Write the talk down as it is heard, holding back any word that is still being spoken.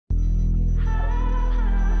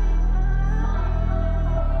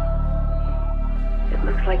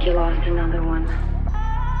like you lost another one.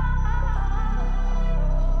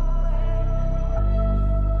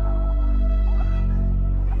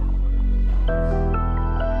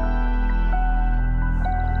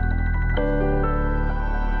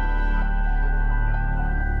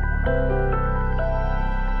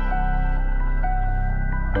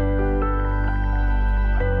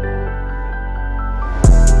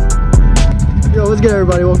 Yo, what's good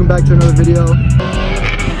everybody? Welcome back to another video.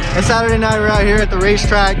 It's Saturday night, we're out here at the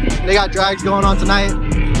racetrack. They got drags going on tonight.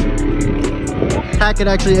 Hackett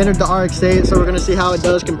actually entered the RX8, so we're gonna see how it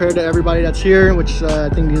does compared to everybody that's here, which I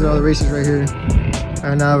think these are all the races right here.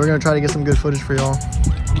 And we're gonna try to get some good footage for y'all.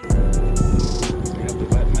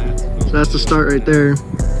 So that's the start right there.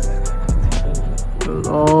 Goes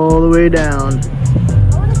all the way down.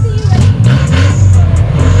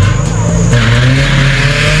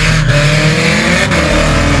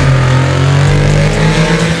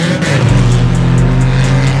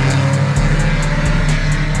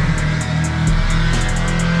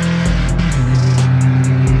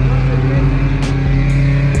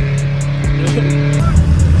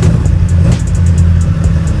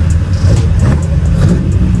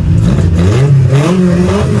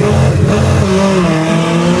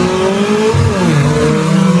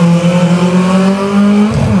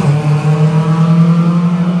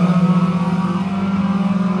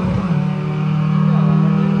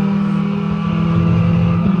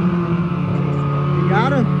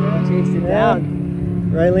 Chased it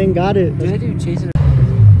down. Right lane got it. What did I do? Chase it.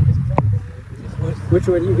 Which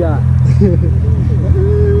one you got?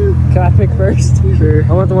 Can I pick first? Sure.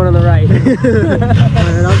 I want the one on the right. Alright,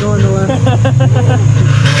 I'll go on the left.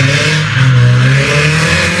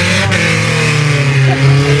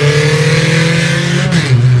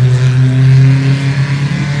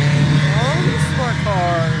 Smart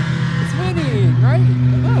car. It's winning, right?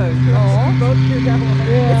 Look. Oh, both your devil.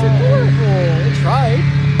 Yeah. It's adorable. It tried.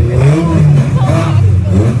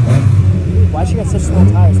 Why she got such small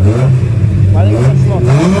tires? Why they got such small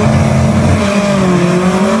tires?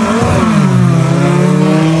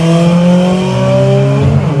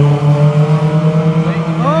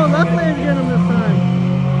 Oh, left lane's getting him this time.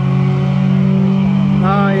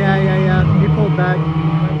 Oh yeah. He pulled back.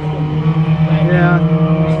 Yeah.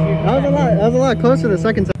 That was a lot closer the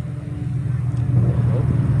second time.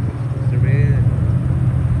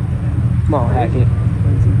 Come on, Hackett.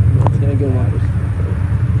 It's gonna go wide.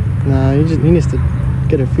 Nah, he needs to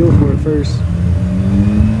get a feel for it first.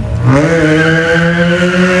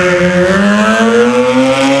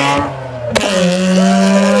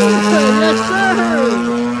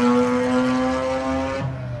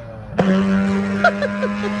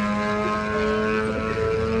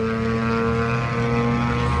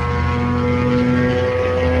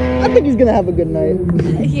 I think he's gonna have a good night.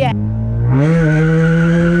 Yeah.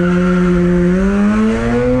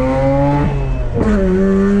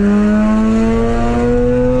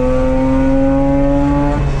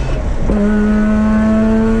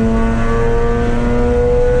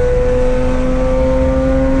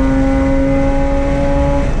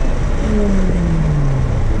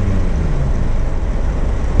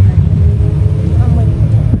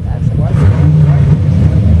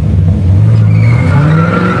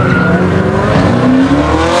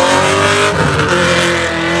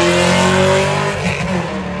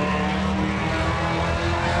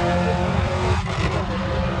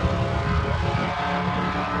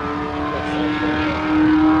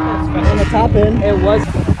 On the top end, It was.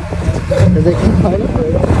 because they can find it.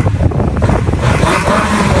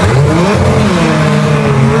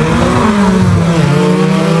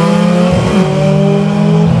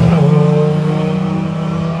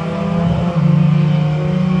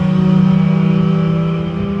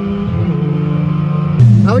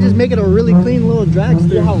 I would just make it a really clean little drag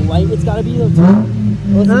strip. You know how light it's gotta be though too?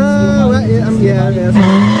 Yeah.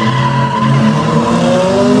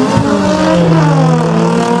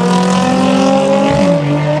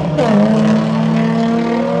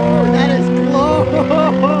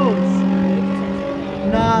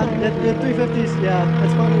 Nah, the 350s, yeah,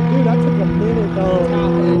 that's funny. Dude, that took a minute though.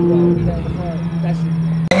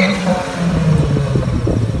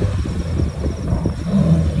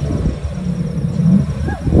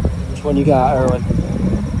 Which one you got, Erwin?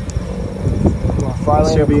 Far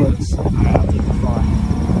lane or close? I'll take the far.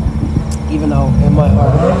 Even though in my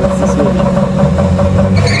heart, it's the same.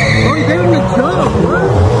 Oh, he gave him the jump, what?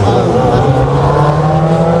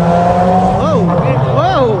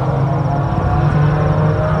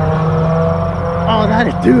 Oh, that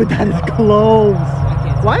is close.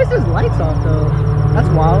 Why is his lights off though? That's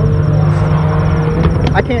wild.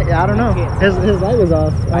 I don't know. His light was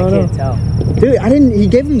off. I can't tell. Dude, he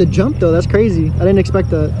gave him the jump though. That's crazy. I didn't expect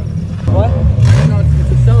that. What? No,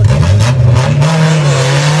 it's a silicone.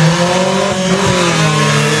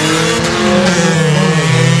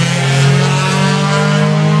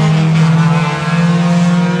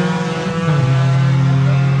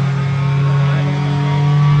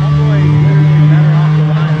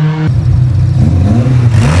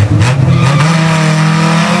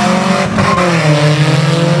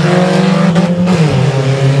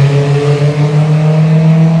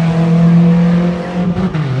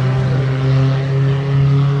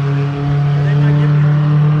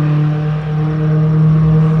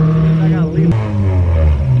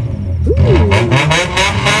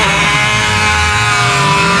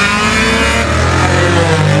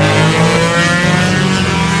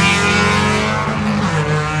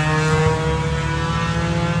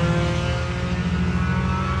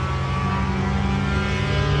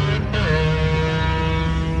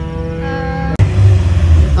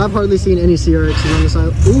 I've hardly seen any CRXs on this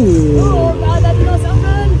island. Ooh. Oh god, that smells so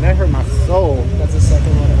good. That hurt my soul. That's the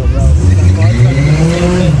second one in a row.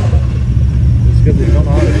 It's good that you don't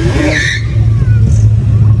know how to do that.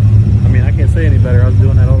 I mean, I can't say any better. I was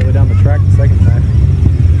doing that all the way down the track the second time.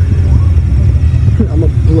 I'm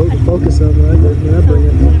gonna blow the focus up when I bring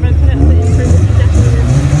it.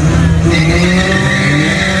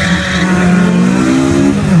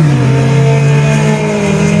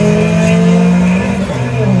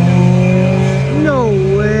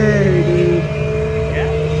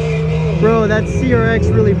 Bro, that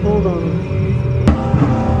CRX really pulled on him.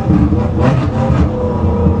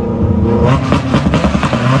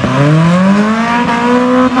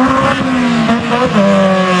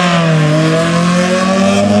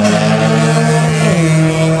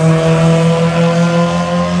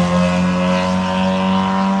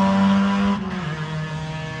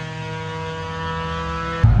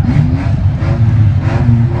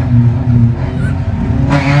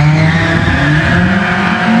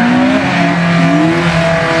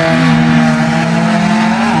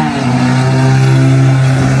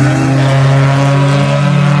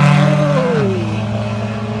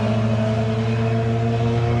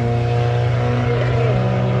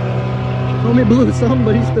 Homie blew some,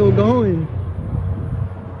 but he's still going.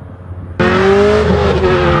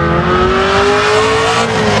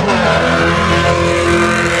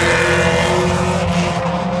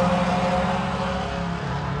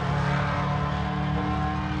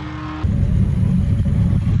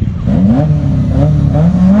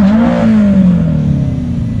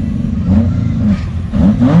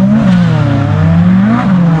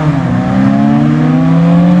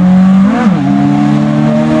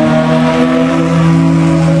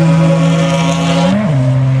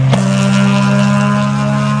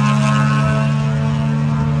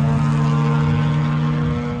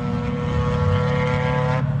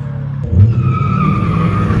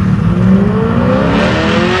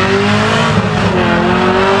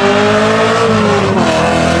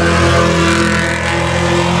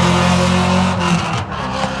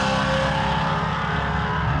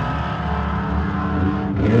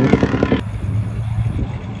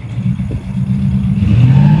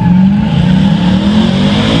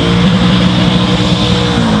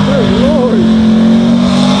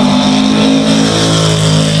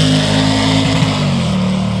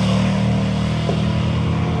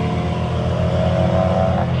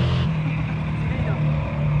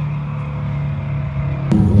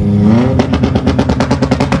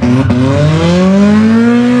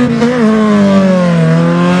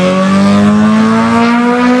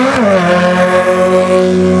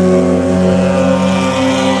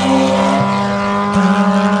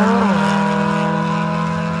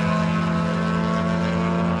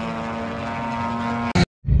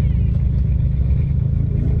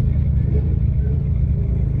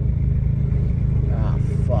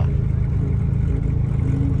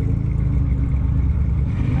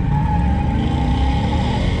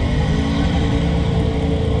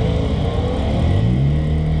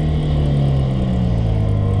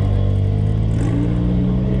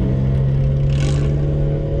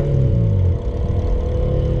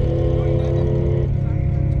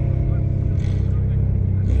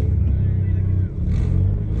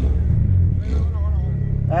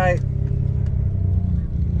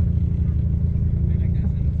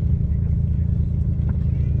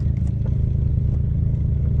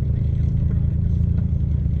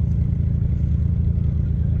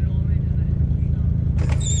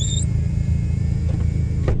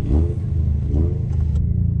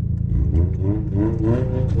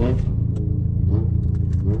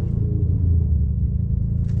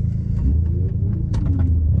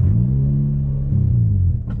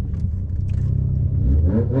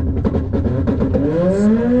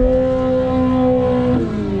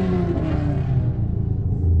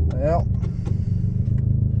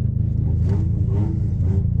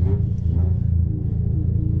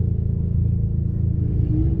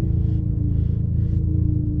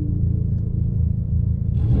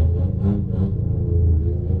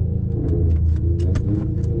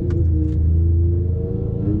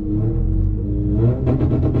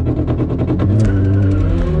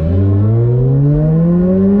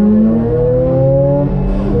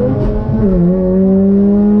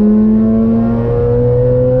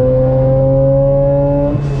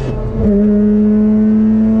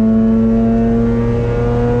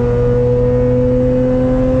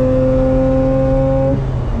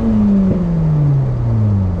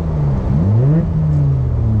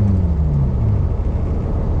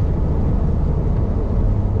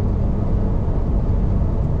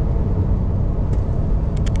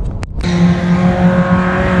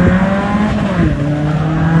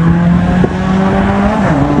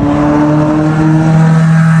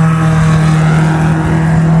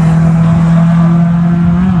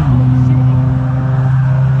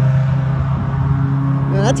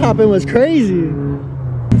 that top end was crazy.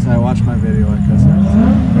 So I watched my video like this.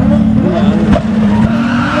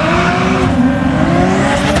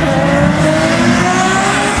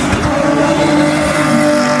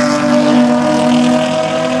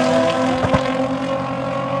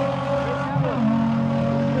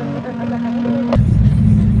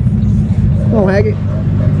 Come on, Hackett.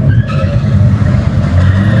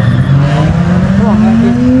 Come on,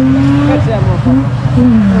 Hackett. Catch that motherfucker.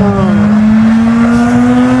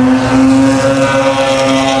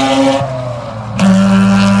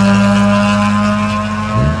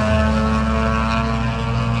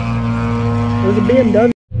 There's a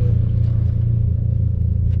BMW.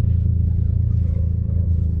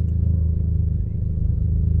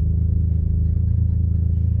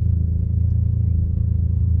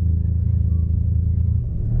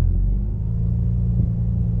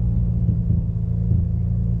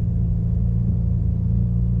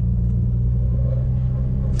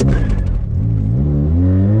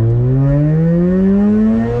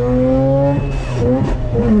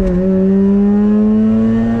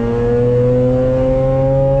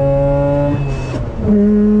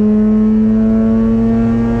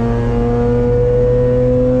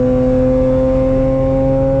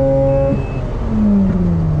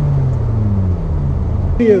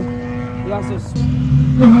 He also he's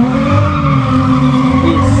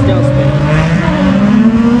still spinning.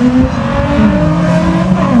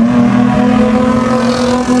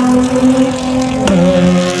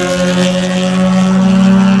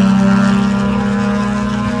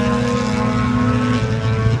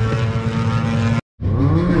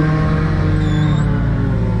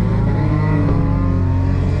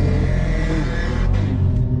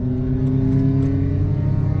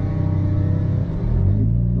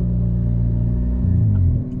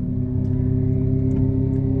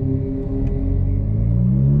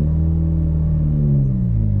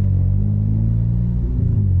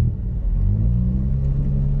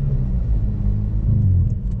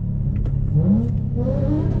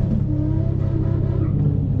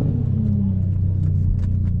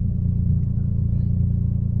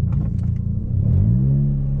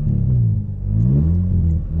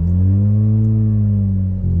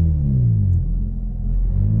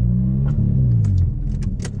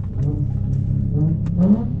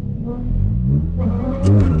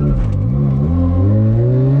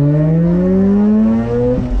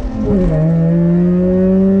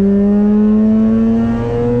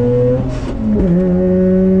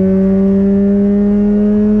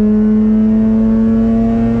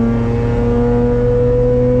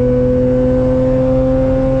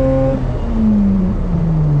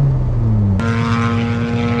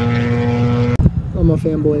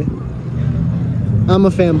 I'm a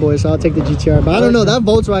fanboy, so I'll take the GTR. But I don't know, that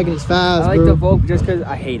Volkswagen is fast, I like bro. the Volk just because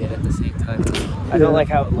I hate it at the same time. I don't like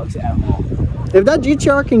how it looks at all. If that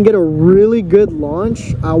GTR can get a really good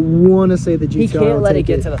launch, I want to say the GTR. He can't let it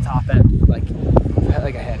get to the top end, like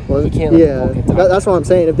ahead. Well, He can't let the Volk get to the top that's what I'm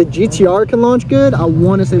saying. If the GTR can launch good, I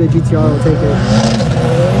want to say the GTR will take it.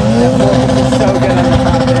 That Volk is so good at the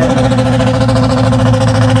top end.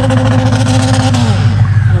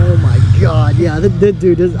 Oh my god, yeah,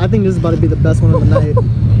 dude, I think this is about to be the best one of the night.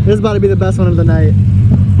 This is about to be the best one of the night.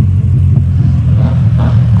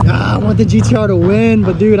 I want the GTR to win,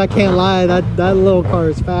 but dude, I can't lie, that little car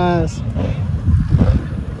is fast.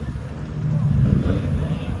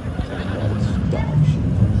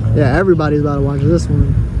 Yeah, everybody's about to watch this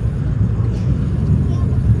one.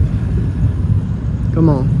 Come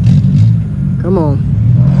on. Come on.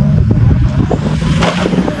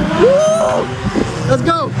 Woo! Let's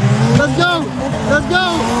go! Let's go! Let's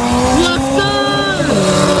go! Yes, sir!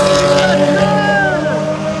 Yes, sir!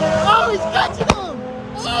 Oh, he's catching him!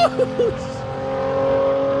 Oh!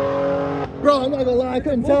 Bro, I'm not gonna lie, I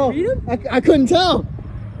couldn't tell. I couldn't tell.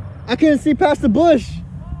 I couldn't see past the bush.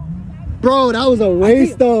 Bro, that was a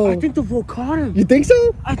race, though. I think the Volk caught him. You think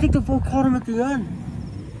so? I think the Volk caught him at the end.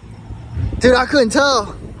 Dude, I couldn't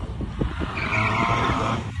tell.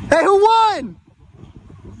 Hey, who won?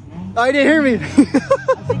 Oh, you didn't hear me. I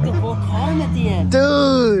think the Volk caught him at the end.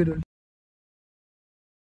 Dude.